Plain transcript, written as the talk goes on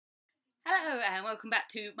Hello and welcome back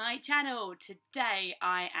to my channel. Today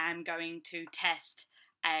I am going to test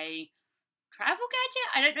a travel gadget.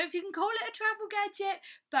 I don't know if you can call it a travel gadget,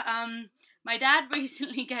 but my dad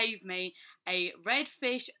recently gave me a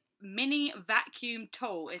Redfish mini vacuum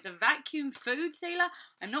tool. It's a vacuum food sealer.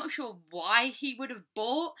 I'm not sure why he would have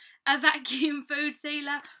bought a vacuum food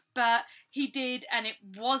sealer, but he did, and it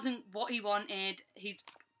wasn't what he wanted.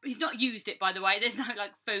 He's not used it, by the way. There's no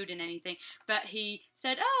like food in anything, but he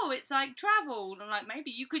said, "Oh, it's like travel." And I'm like, maybe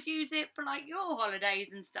you could use it for like your holidays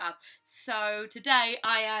and stuff. So today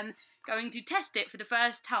I am going to test it for the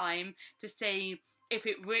first time to see if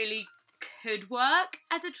it really could work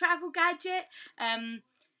as a travel gadget.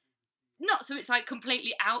 Not so it's like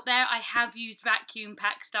completely out there. I have used vacuum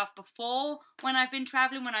pack stuff before when I've been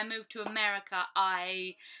traveling. When I moved to America,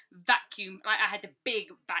 I had the big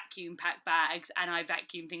vacuum pack bags, and I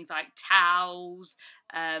vacuumed things like towels,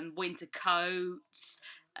 winter coats,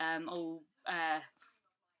 all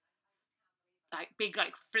like big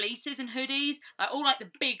like fleeces and hoodies, like all like the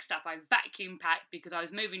big stuff I vacuum packed because I was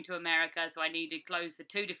moving to America, so I needed clothes for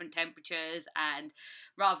 2 different temperatures, and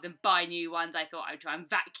rather than buy new ones I thought I would try and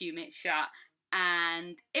vacuum it shut,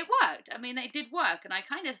 and it worked. I mean, it did work, and I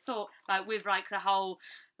kind of thought like with like the whole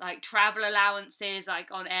like travel allowances like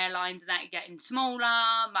on airlines and that getting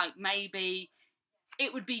smaller, like maybe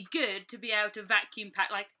it would be good to be able to vacuum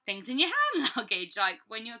pack like things in your hand luggage, like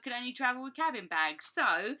when you can only travel with cabin bags.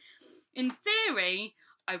 So in theory,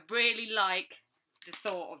 I really like the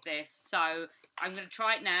thought of this, so I'm going to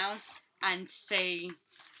try it now and see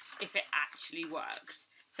if it actually works.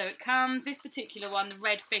 So it comes, this particular one, the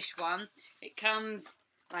Redfish one, it comes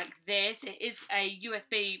like this. It is a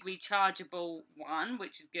USB rechargeable one,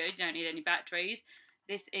 which is good, you don't need any batteries.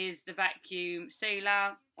 This is the vacuum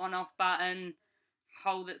sealer, on-off button,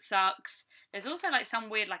 hole that sucks. There's also like some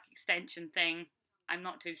weird like extension thing, I'm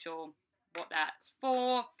not too sure what that's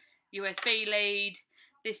for. USB lead,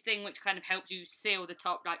 this thing which kind of helps you seal the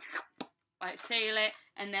top, like seal it,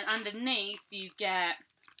 and then underneath you get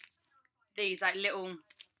these like little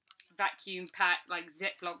vacuum pack like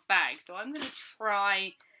Ziploc bags. So I'm going to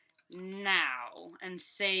try now and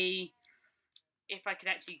see if I could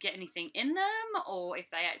actually get anything in them, or if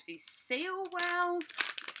they actually seal well.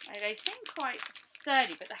 They seem quite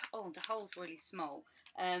sturdy, but the hole's really small.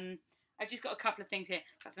 I've just got a couple of things here.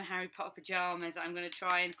 Got some Harry Potter pyjamas I'm going to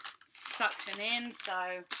try and suction in. So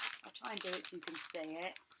I'll try and do it so you can see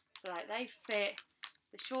it. So like they fit,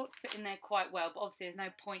 the shorts fit in there quite well, but obviously there's no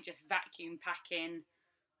point just vacuum packing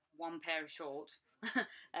one pair of shorts.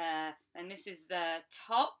 And this is the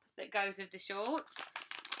top that goes with the shorts.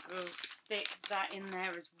 We'll stick that in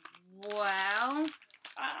there as well.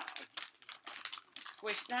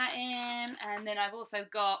 Squish that in, and then I've also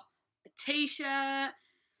got a t-shirt.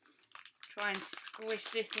 Try and squish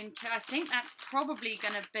this into, I think that's probably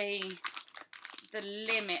going to be the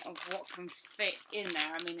limit of what can fit in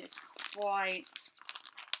there. I mean, it's quite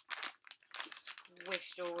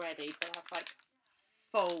squished already, but that's like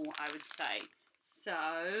full, I would say. So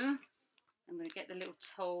I'm going to get the little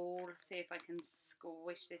tool, see if I can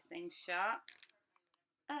squish this thing shut.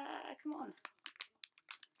 Come on.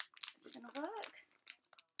 Is it going to work?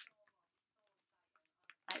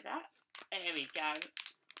 Like that. There we go.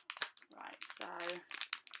 Right, so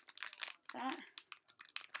that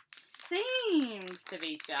seems to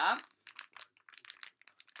be shut.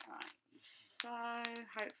 Right, so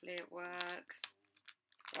hopefully it works.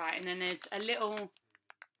 Right, and then there's a little,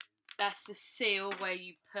 that's the seal where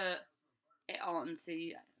you put it on. So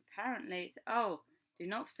apparently it's, oh, do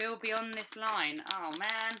not fill beyond this line. Oh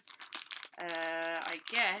man. I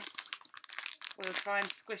guess we'll try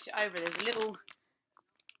and squish it over. There's a little,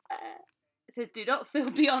 it says do not fill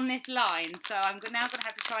beyond this line, so I'm now going to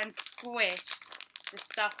have to try and squish the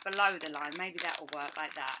stuff below the line. Maybe that will work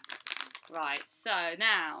like that. Right, so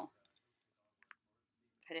now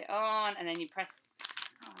put it on, and then you press,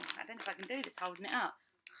 oh, I don't know if I can do this holding it up.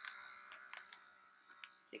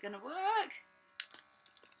 Is it going to work?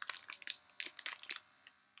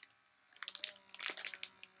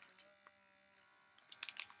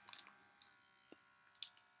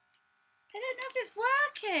 I don't know if it's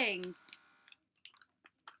working.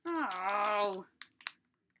 Oh.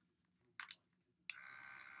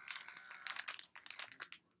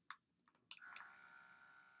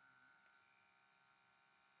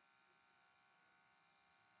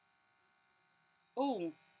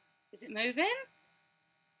 Oh, is it moving?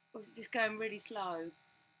 Or is it just going really slow?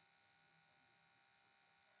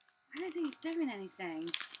 I don't think it's doing anything.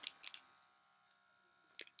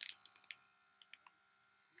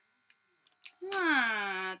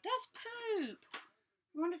 Ah, that's poop.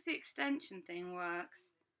 I wonder if the extension thing works.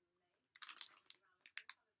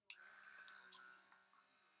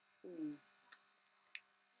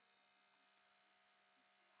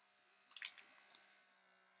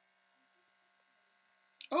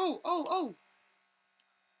 Oh, oh, oh.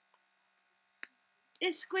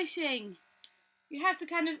 It's squishing. You have to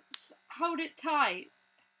kind of hold it tight.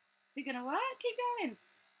 Is it going to work? Keep going.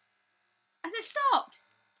 Has it stopped?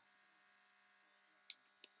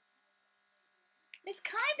 It's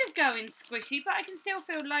kind of going squishy, but I can still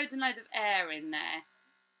feel loads and loads of air in there.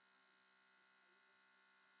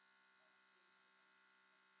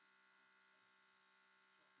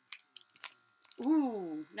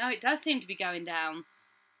 Ooh, no, it does seem to be going down.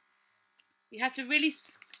 You have to really,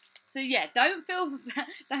 so yeah, don't feel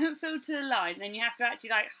to the line. Then you have to actually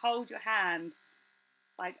like hold your hand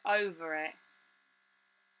like over it.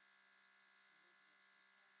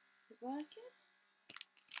 Is it working?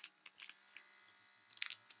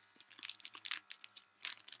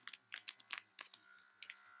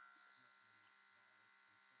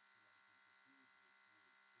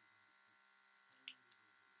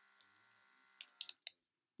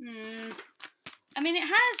 I mean, it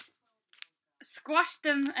has squashed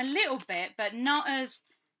them a little bit, but not as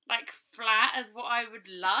like flat as what I would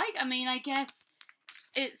like. I mean, I guess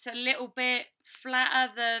it's a little bit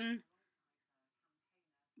flatter than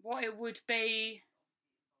what it would be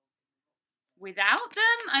without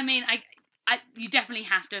them. I mean, you definitely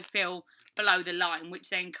have to fill below the line, which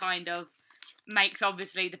then kind of makes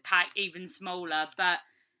obviously the pack even smaller. But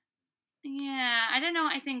yeah, I don't know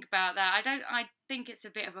what I think about that. I think it's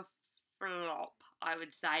a bit of a flop, I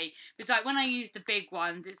would say. Because like when I use the big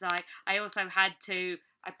ones, it's like I also had to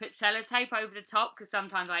I put sellotape over the top because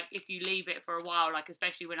sometimes like if you leave it for a while, like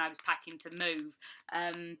especially when I was packing to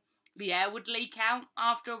move, the air would leak out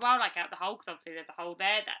after a while, like out the hole, because obviously there's a hole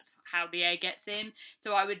there. That's how the air gets in.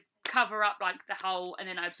 So I would cover up like the hole, and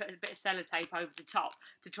then I'd put a bit of sellotape over the top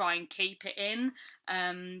to try and keep it in.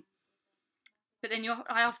 But then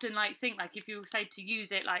I often like think like if you say to use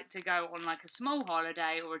it like to go on like a small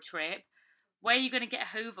holiday or a trip, where are you going to get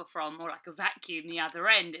a Hoover from or like a vacuum the other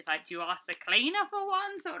end? It's like, do you ask the cleaner for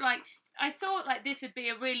one? Sort of like I thought like this would be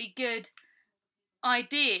a really good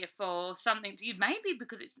idea for something to use. Maybe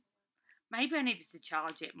because it's maybe I needed to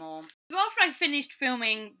charge it more. So after I finished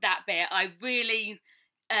filming that bit, I really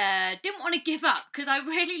didn't want to give up because I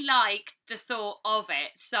really liked the thought of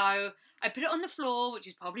it. So I put it on the floor, which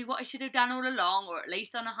is probably what I should have done all along, or at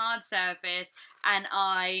least on a hard surface. And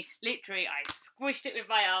I squished it with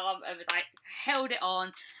my arm and was like held it on,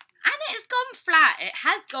 and it's gone flat. It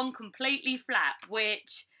has gone completely flat,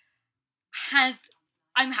 which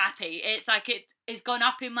I'm happy. It's like it's gone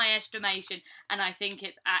up in my estimation, and I think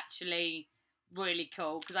it's actually really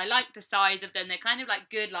cool because I like the size of them. They're kind of like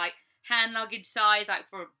good, like hand luggage size, like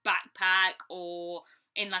for a backpack or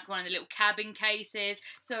in like one of the little cabin cases.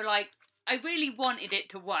 So like I really wanted it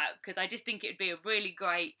to work because I just think it would be a really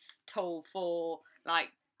great tool for like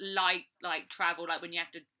light like travel, like when you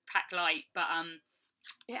have to pack light. But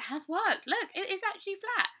it has worked. Look, it is actually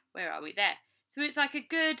flat. Where are we? There. So it's like a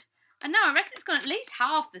good. And now I reckon it's gone at least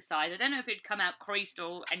half the size. I don't know if it'd come out creased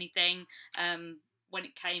or anything when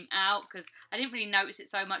it came out because I didn't really notice it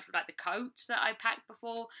so much with like the coats that I packed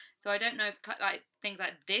before. So I don't know if like things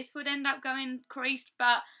like this would end up going creased.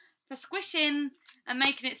 But for squishing and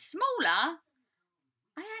making it smaller,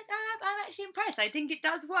 I'm actually impressed. I think it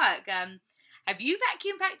does work. Have you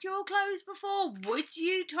vacuum packed your clothes before? Would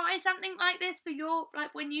you try something like this for your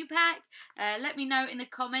like when you pack? Let me know in the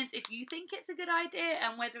comments if you think it's a good idea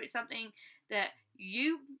and whether it's something that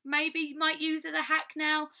you maybe might use as a hack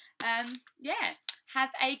now. Yeah,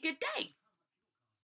 have a good day.